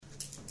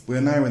We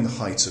are now in the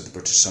height of the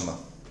British summer.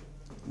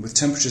 With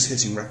temperatures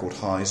hitting record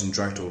highs and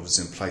drought orders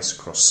in place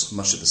across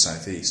much of the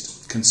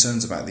southeast,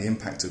 concerns about the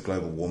impact of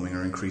global warming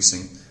are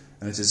increasing,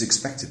 and it is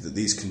expected that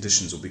these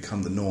conditions will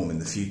become the norm in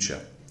the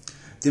future.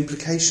 The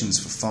implications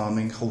for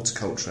farming,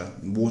 horticulture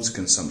and water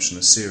consumption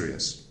are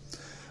serious.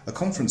 A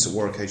conference at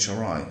Warwick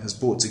HRI has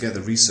brought together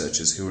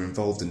researchers who are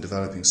involved in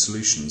developing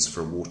solutions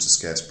for a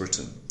water-scarce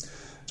Britain.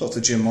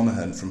 Dr Jim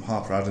Monaghan from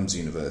Harper Adams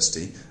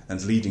University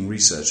and leading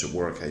researcher at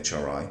Warwick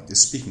HRI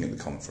is speaking at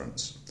the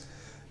conference.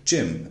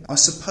 Jim, I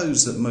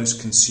suppose that most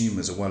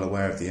consumers are well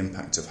aware of the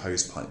impact of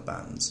hosepipe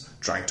bans,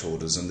 drought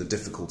orders and the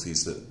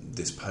difficulties that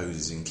this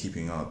poses in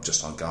keeping our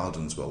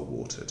gardens well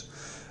watered.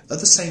 Are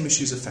the same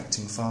issues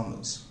affecting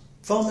farmers?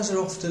 Farmers are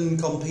often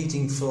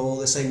competing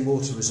for the same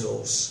water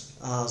resource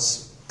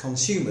as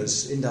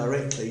consumers.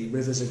 Indirectly,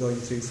 rivers are going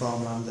through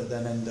farmland that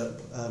then end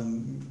up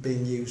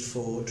being used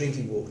for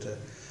drinking water.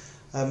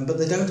 But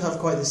they don't have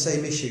quite the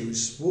same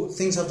issues.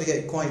 Things have to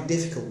get quite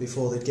difficult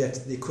before they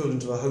get the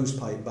equivalent of a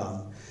hosepipe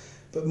ban.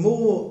 But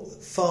more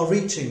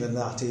far-reaching than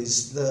that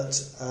is that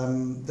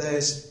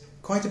there's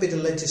quite a bit of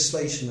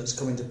legislation that's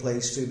come into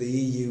place through the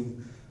EU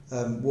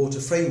Water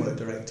Framework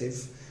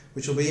Directive,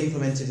 which will be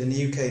implemented in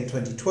the UK in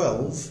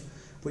 2012,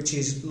 which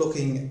is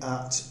looking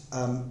at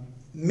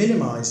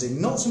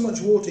minimising not so much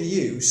water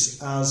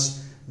use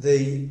as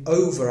the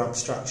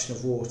over-abstraction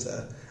of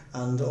water,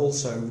 and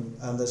also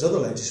there's other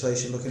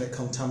legislation looking at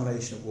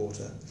contamination of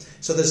water.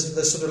 So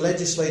there's sort of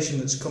legislation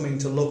that's coming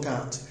to look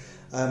at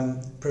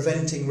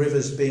preventing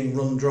rivers being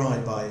run dry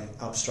by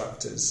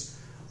abstractors,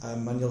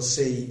 and you'll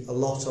see a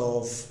lot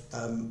of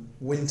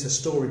winter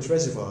storage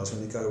reservoirs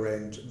when you go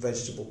around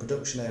vegetable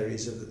production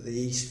areas of the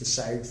east, the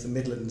south, the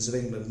Midlands of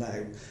England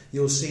now.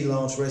 You'll see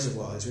large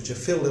reservoirs which are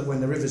filled up when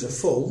the rivers are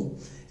full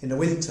in the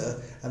winter,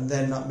 and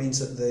then that means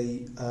that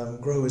the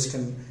growers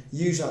can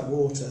use that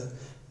water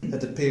at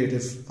the period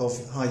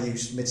of high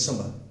use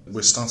midsummer.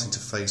 We're starting to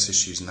face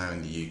issues now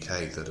in the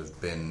UK that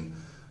have been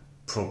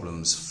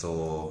problems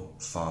for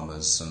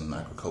farmers and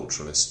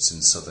agriculturalists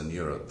in southern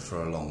Europe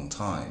for a long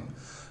time.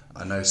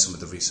 I know some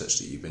of the research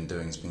that you've been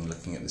doing has been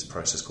looking at this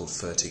process called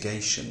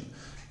fertigation.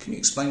 Can you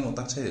explain what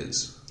that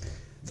is?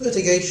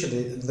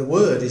 Fertigation, the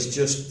word is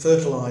just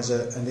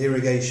fertilizer and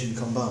irrigation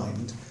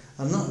combined,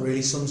 and that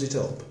really sums it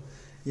up.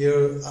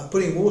 You're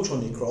putting water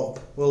on your crop.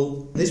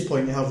 Well, at this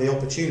point you have the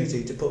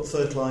opportunity to put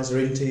fertilizer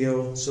into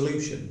your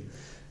solution.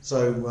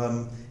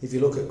 So if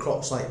you look at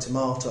crops like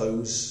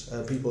tomatoes,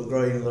 people are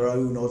growing on their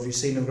own, or if you've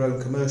seen them grown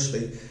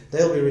commercially,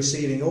 they'll be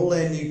receiving all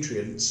their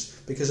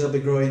nutrients because they'll be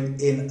growing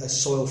in a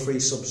soil-free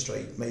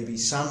substrate, maybe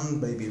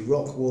sand, maybe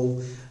rock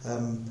wool,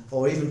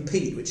 or even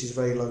peat, which is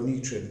very low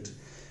nutrient.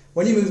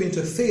 When you move into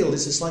a field,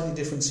 it's a slightly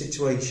different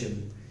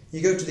situation.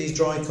 You go to these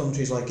dry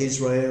countries like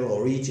Israel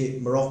or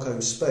Egypt, Morocco,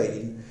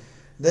 Spain.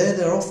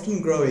 They're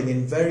often growing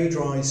in very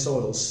dry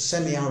soils,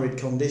 semi-arid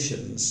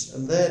conditions,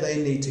 and there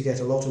they need to get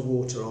a lot of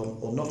water on,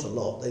 or not a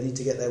lot, they need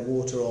to get their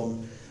water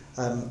on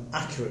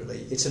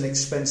accurately. It's an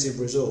expensive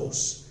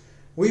resource.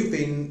 We've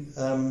been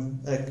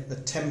a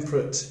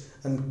temperate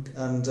and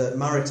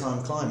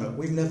maritime climate.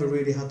 We've never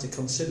really had to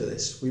consider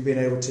this. We've been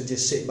able to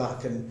just sit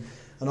back and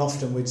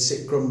often we'd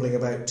sit grumbling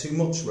about too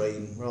much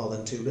rain rather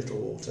than too little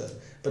water.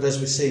 But as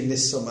we've seen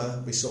this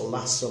summer, we saw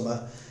last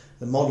summer,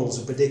 the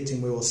models are predicting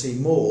we will see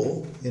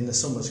more in the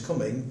summers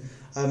coming.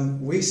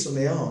 We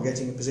suddenly are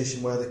getting a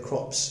position where the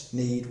crops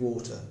need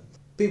water.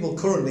 People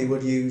currently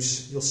would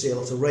use, you'll see a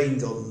lot of rain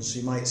guns,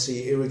 you might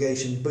see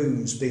irrigation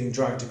booms being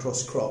dragged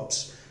across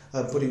crops,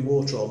 putting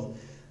water on.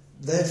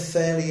 They're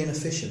fairly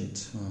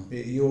inefficient.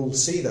 You'll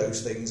see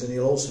those things, and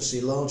you'll also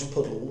see large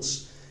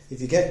puddles. If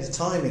you get the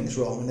timings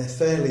wrong, and they're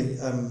fairly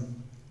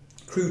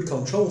crude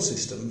control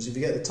systems, if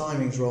you get the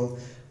timings wrong,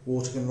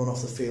 water can run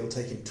off the field,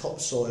 taking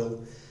topsoil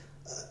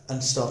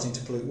and starting to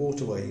pollute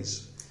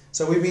waterways.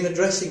 So we've been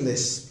addressing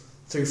this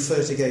through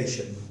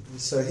fertigation.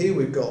 So here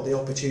we've got the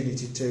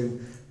opportunity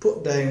to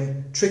put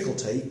down trickle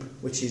tape,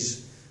 which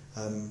is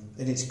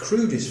in its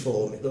crudest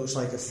form, it looks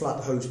like a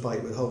flat hose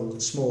pipe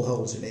with small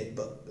holes in it,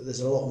 but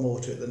there's a lot more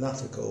to it than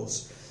that, of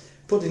course.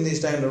 Putting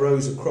these down the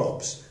rows of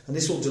crops, and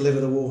this will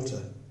deliver the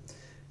water.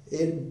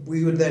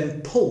 We would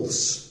then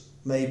pulse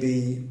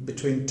maybe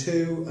between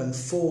 2 and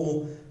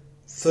 4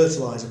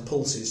 fertiliser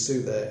pulses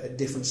through there at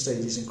different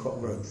stages in crop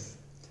growth.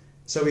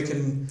 So we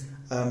can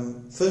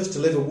first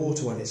deliver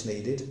water when it's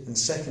needed, and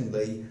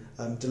secondly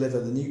deliver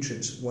the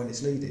nutrients when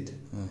it's needed.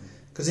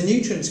 Because the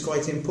nutrients is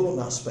quite an important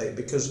aspect,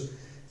 because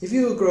if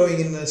you were growing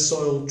in the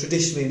soil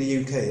traditionally in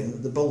the UK,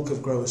 and the bulk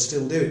of growers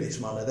still do it in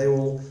this manner, they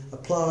will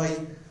apply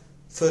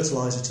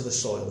fertiliser to the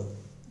soil.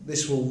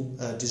 This will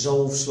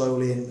dissolve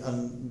slowly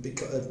and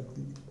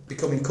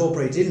become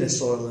incorporated in the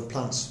soil, and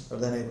plants are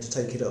then able to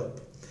take it up.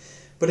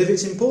 But if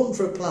it's important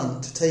for a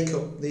plant to take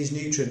up these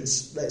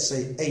nutrients, let's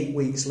say 8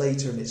 weeks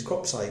later in its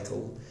crop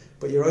cycle,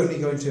 but you're only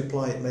going to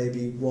apply it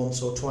maybe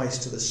once or twice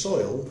to the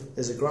soil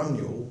as a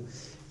granule,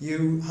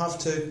 you have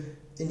to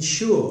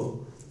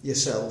ensure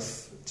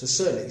yourself to a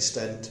certain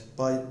extent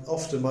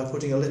often by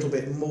putting a little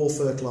bit more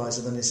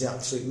fertiliser than is the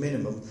absolute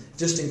minimum,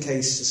 just in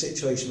case a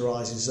situation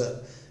arises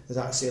that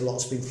there's actually a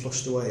lot's been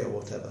flushed away or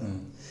whatever.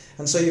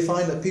 And so you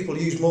find that people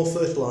use more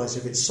fertiliser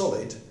if it's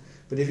solid,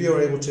 but if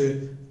you're able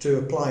to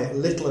apply it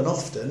little and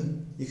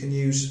often, you can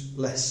use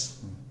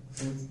less.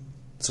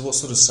 So what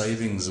sort of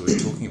savings are we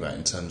talking about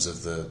in terms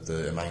of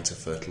the amount of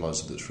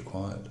fertiliser that's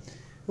required?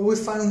 Well,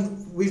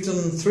 we've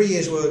done 3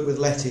 years' work with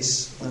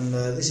lettuce, and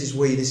this is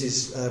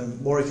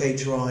Warwick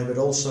HRI, but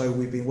also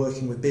we've been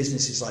working with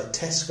businesses like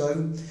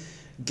Tesco,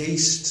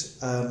 Geest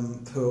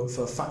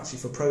for factory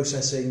for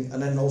processing,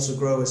 and then also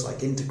growers like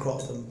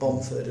Intercrop and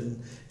Bomford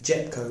and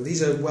Jepco.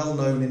 These are well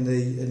known in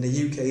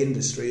the UK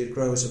industry as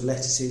growers of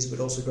lettuces, but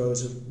also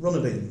growers of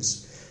runner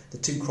beans, the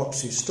two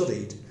crops we've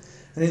studied.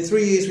 And in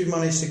 3 years, we've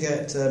managed to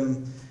get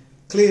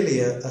clearly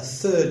a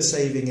third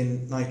saving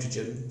in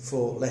nitrogen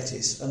for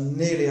lettuce and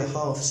nearly a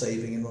half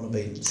saving in runner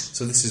beans.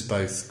 So this is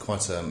both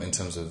quite in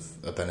terms of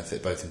a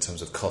benefit, both in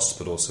terms of cost,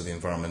 but also the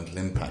environmental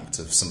impact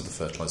of some of the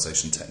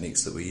fertilisation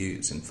techniques that we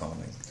use in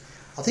farming.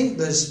 I think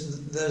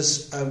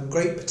there's a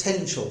great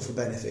potential for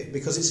benefit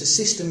because it's a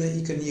system that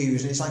you can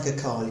use, and it's like a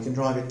car. You can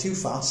drive it too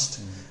fast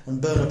and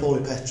burn up all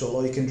your petrol,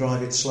 or you can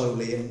drive it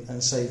slowly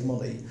and save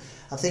money.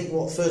 I think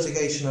what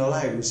fertigation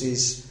allows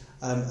is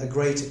a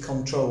greater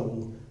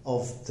control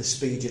of the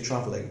speed you're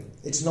travelling.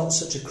 It's not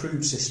such a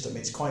crude system,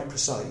 it's quite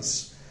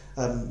precise,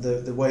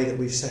 the way that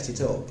we've set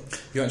it up.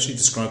 You actually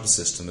describe the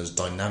system as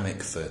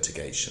dynamic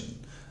fertigation,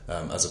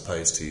 as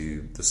opposed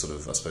to the sort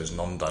of, I suppose,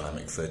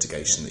 non-dynamic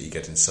fertigation that you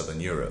get in southern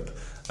Europe,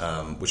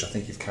 which I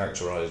think you've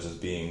characterised as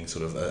being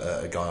sort of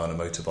a guy on a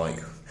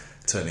motorbike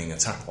turning a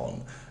tap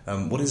on.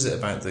 What is it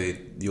about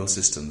your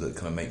system that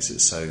kind of makes it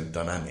so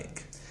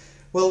dynamic?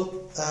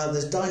 Well,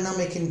 there's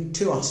dynamic in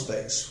two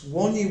aspects.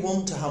 One, you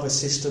want to have a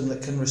system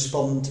that can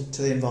respond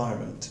to the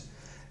environment.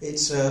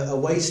 It's a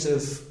waste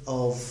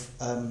of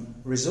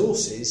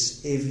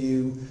resources if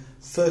you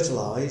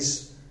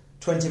fertilise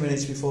 20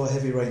 minutes before a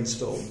heavy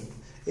rainstorm.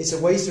 It's a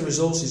waste of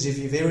resources if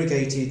you've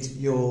irrigated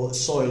your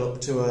soil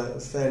up to a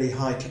fairly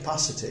high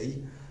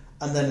capacity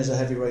and then there's a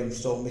heavy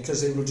rainstorm,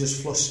 because it will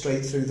just flush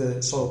straight through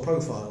the soil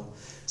profile.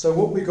 So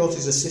what we've got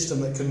is a system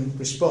that can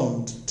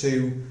respond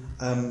to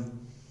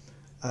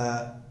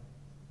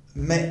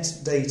met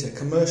data,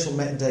 commercial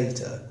met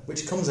data,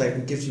 which comes out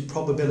and gives you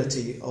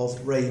probability of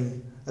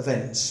rain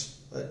events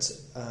at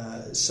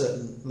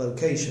certain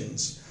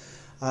locations.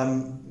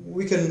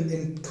 We can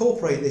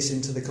incorporate this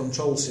into the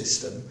control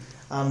system,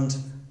 and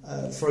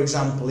for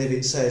example, if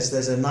it says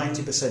there's a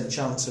 90%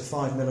 chance of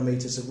 5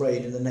 millimetres of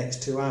rain in the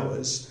next 2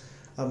 hours,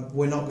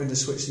 we're not going to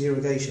switch the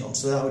irrigation on,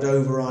 so that would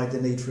override the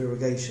need for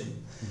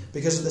irrigation.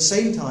 Because at the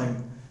same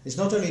time, it's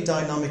not only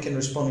dynamic in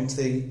responding to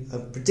the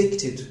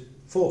predicted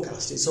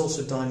forecast, it's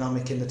also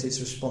dynamic in that it's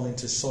responding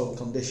to soil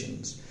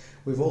conditions.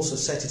 We've also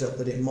set it up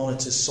that it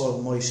monitors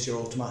soil moisture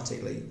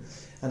automatically,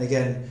 and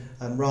again,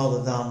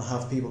 rather than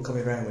have people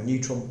coming around with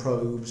neutron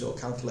probes or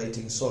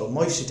calculating soil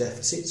moisture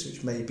deficits,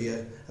 which may be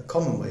a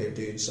common way of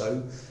doing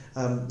so,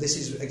 this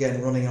is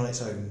again running on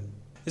its own.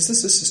 Is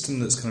this a system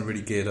that's kind of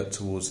really geared up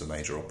towards the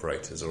major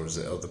operators, or is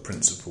it other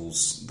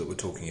principles that we're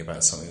talking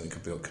about, something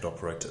that could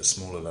operate at a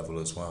smaller level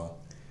as well?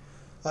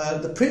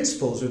 The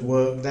principles would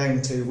work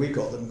down to, we've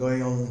got them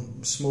going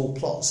on small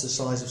plots the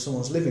size of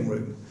someone's living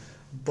room,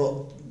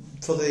 but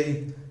for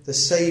the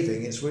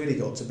saving, it's really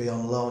got to be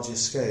on a larger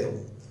scale,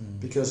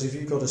 because if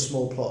you've got a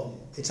small plot,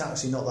 it's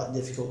actually not that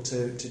difficult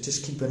to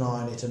just keep an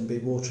eye on it and be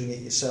watering it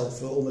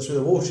yourself, almost with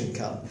a watering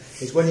can.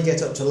 It's when you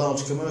get up to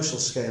large commercial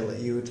scale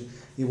that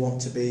you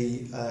want to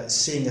be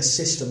seeing a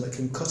system that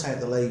can cut out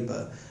the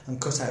labour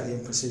and cut out the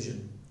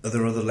imprecision. Are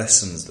there other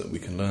lessons that we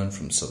can learn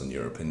from Southern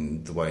Europe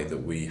in the way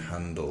that we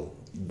handle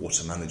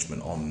water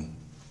management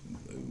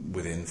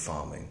within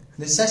farming?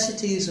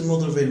 Necessity is the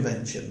mother of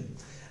invention,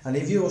 and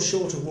if you're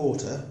short of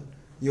water,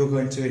 you're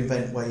going to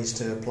invent ways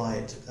to apply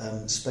it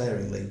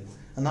sparingly,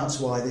 and that's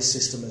why this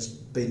system has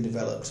been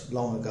developed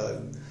long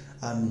ago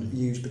and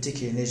used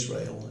particularly in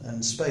Israel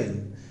and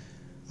Spain.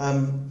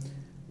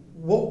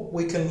 What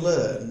we can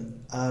learn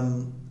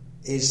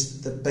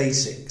is the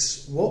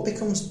basics. What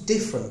becomes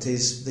different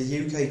is the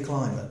UK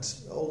climate.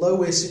 Although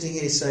we're sitting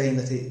here saying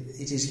that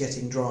it is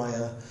getting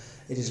drier,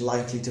 it is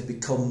likely to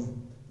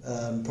become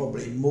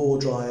probably more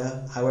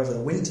drier, however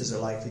the winters are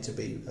likely to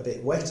be a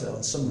bit wetter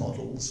on some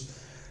models,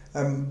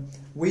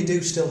 we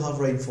do still have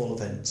rainfall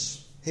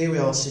events. Here we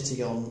are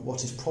sitting on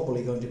what is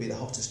probably going to be the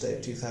hottest day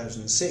of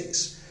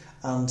 2006,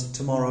 and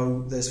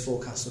tomorrow there's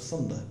forecast of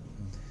thunder.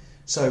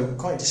 So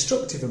quite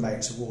destructive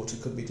amounts of water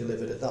could be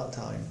delivered at that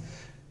time.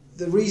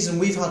 The reason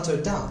we've had to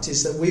adapt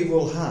is that we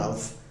will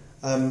have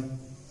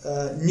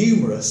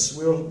numerous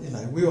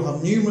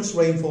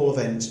rainfall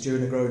events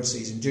during the growing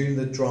season, during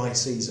the dry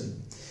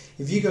season.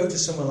 If you go to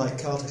somewhere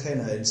like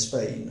Cartagena in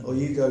Spain, or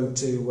you go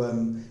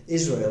to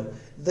Israel,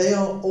 they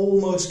are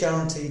almost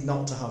guaranteed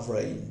not to have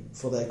rain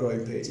for their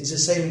growing periods. It's the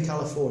same in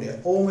California,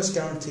 almost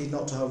guaranteed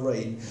not to have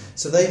rain.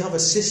 So they have a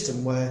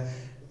system where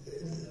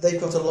they've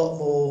got a lot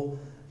more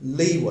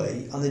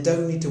leeway, and they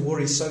don't need to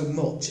worry so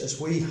much as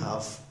we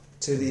have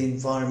to the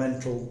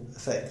environmental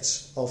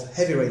effects of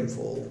heavy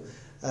rainfall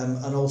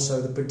and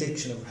also the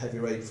prediction of heavy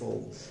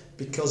rainfall,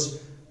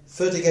 because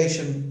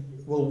fertigation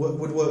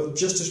would work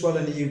just as well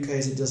in the UK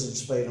as it does in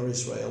Spain or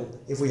Israel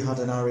if we had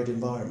an arid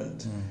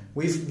environment.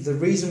 The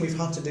reason we've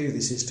had to do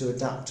this is to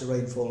adapt to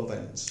rainfall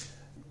events.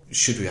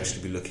 Should we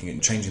actually be looking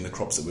at changing the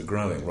crops that we're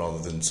growing rather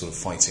than sort of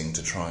fighting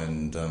to try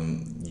and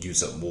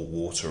use up more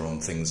water on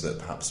things that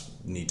perhaps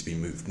need to be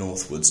moved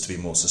northwards to be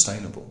more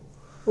sustainable?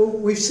 Well,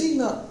 we've seen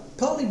that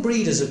partly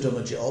breeders have done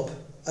a job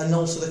and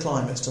also the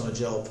climate's done a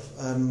job.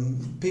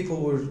 People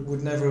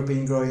would never have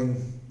been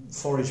growing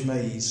forage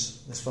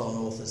maize as far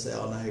north as they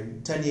are now.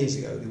 10 years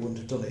ago they wouldn't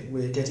have done it.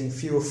 We're getting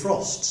fewer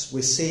frosts.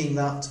 We're seeing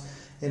that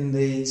in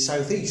the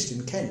southeast,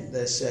 in Kent.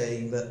 They're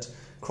saying that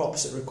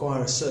crops that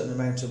require a certain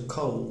amount of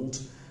cold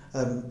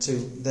to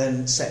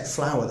then set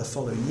flower the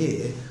following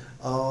year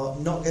are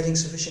not getting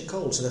sufficient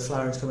cold, so their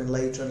flowering's coming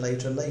later and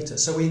later and later.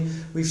 So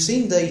we've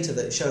seen data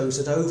that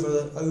shows that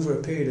over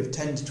a period of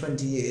 10 to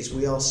 20 years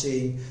we are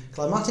seeing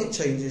climatic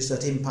changes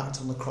that impact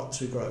on the crops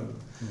we grow.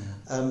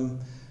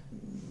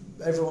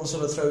 Everyone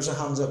sort of throws their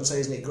hands up and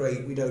says, isn't it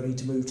great, we don't need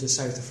to move to the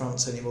south of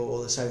France anymore,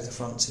 or the south of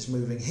France is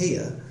moving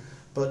here.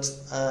 But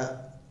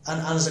and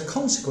as a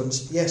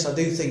consequence, yes, I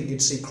do think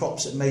you'd see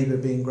crops that maybe are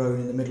being grown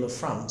in the middle of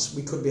France.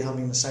 We could be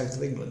having the south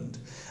of England,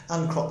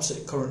 and crops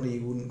that currently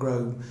you wouldn't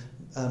grow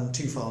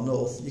too far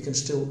north.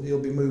 You'll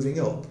be moving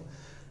up.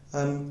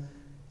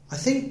 I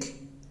think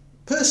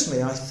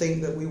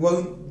that we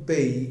won't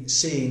be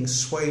seeing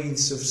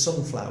swathes of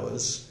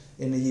sunflowers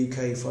in the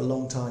UK for a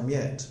long time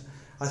yet.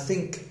 I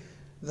think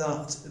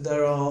that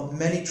there are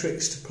many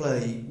tricks to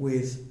play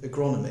with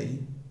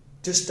agronomy,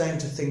 just down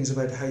to things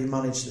about how you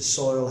manage the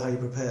soil, how you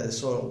prepare the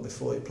soil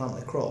before you plant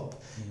the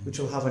crop, which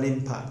will have an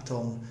impact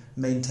on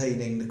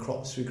maintaining the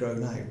crops we grow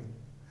now.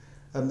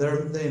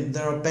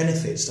 There are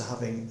benefits to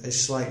having a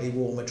slightly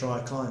warmer, dry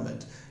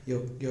climate.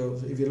 If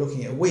you're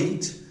looking at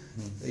wheat,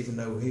 even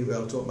though here we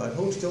are talking about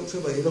horticulture,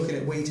 but you're looking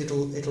at wheat,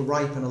 it'll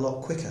ripen a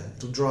lot quicker.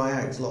 It'll dry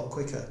out a lot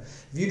quicker.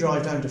 If you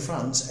drive down to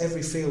France,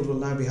 every field will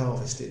now be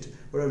harvested.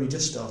 We're only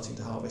just starting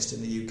to harvest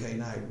in the UK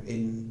now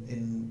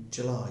in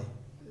July.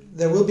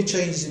 There will be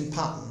changes in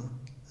pattern,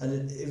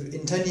 and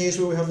in 10 years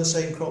will we have the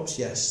same crops?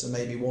 Yes, there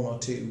may be one or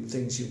two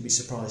things you'll be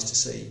surprised to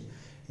see.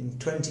 In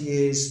 20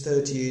 years,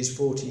 30 years,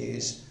 40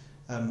 years,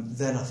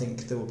 then I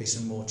think there will be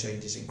some more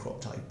changes in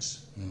crop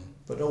types.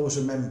 But always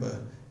remember,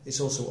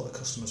 it's also what the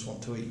customers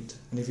want to eat.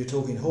 And if you're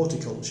talking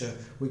horticulture,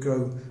 we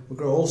grow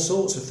all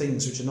sorts of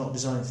things which are not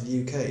designed for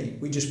the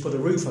UK. We just put a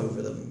roof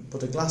over them,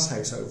 put a glass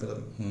house over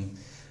them.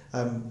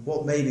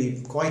 What may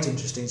be quite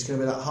interesting is going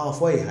to be that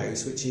halfway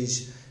house, which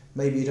is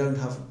maybe you don't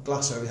have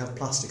glass over, you have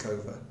plastic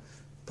over,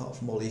 apart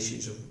from all the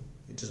issues of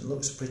it doesn't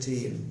look so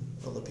pretty and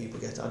other people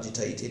get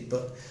agitated.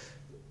 But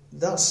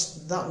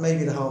that may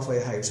be the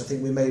halfway house. I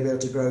think we may be able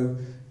to grow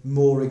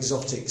more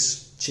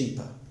exotics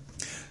cheaper.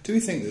 Do we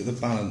think that the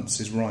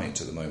balance is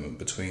right at the moment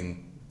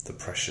between the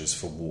pressures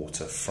for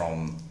water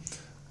from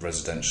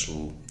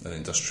residential and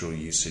industrial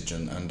usage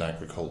and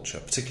agriculture,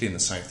 particularly in the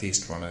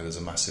southeast, where I know there's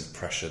a massive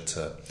pressure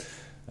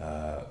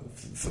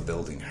for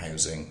building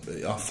housing?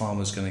 Are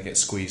farmers going to get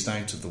squeezed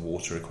out of the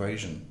water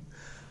equation?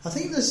 I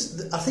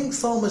think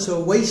farmers who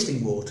are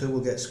wasting water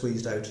will get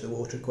squeezed out of the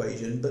water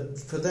equation, but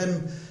for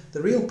them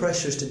the real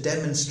pressure is to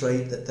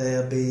demonstrate that they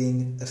are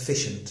being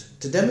efficient,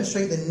 to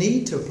demonstrate the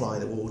need to apply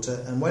the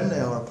water, and when they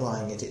are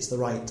applying it, it's the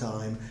right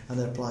time and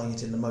they're applying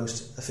it in the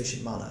most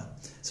efficient manner.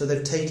 So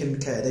they've taken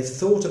care, they've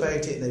thought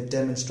about it and they've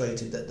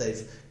demonstrated that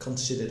they've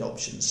considered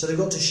options. So they've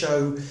got to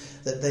show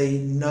that they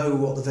know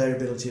what the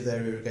variability of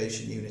their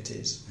irrigation unit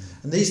is.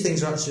 And these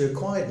things are actually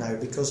required now,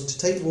 because to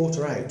take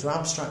water out, to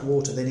abstract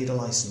water, they need a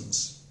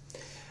licence.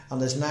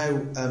 And there's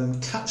now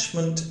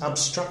catchment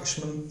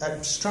abstraction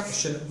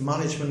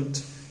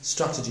management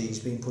strategies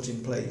being put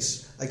in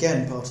place,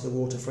 again part of the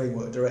Water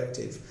Framework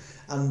Directive,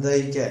 and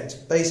they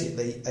get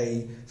basically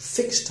a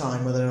fixed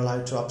time where they're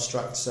allowed to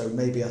abstract, so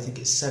maybe I think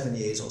it's 7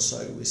 years or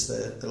so is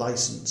the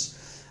licence.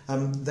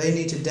 They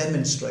need to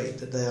demonstrate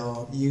that they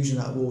are using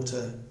that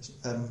water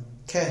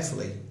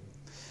carefully.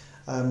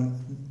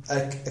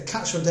 A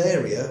catchment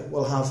area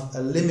will have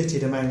a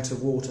limited amount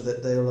of water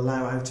that they'll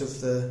allow out of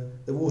the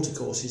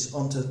watercourses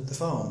onto the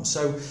farm.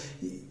 So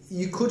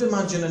you could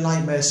imagine a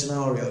nightmare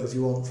scenario, if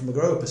you want, from a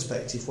grower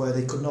perspective, where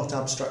they could not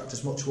abstract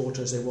as much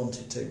water as they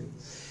wanted to.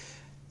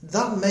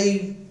 That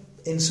may,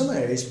 in some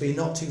areas, be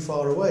not too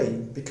far away,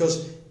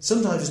 because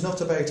sometimes it's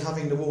not about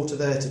having the water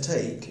there to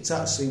take, it's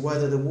actually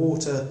whether the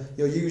water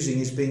you're using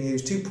is being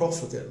used too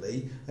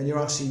profligately and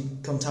you're actually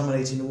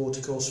contaminating the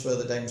watercourse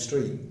further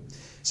downstream.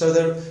 So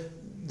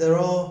there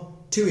are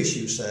two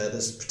issues there.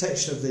 There's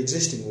protection of the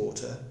existing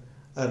water,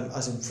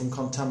 as in from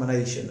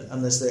contamination,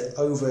 and there's the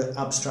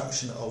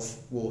over-abstraction of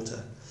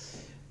water.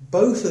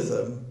 Both of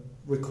them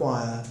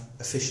require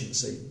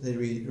efficiency. They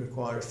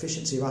require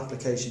efficiency of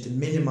application to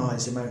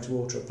minimise the amount of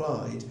water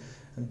applied,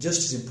 and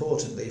just as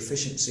importantly,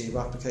 efficiency of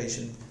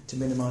application to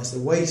minimise the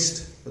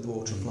waste of the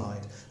water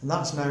applied. And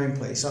that's now in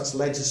place. That's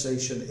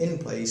legislation in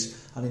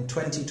place, and in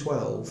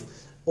 2012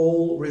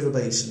 all river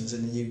basins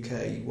in the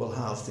UK will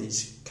have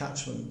these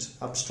catchment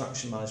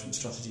abstraction management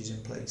strategies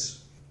in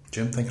place.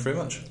 Jim, thank you very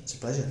much. It's a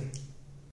pleasure.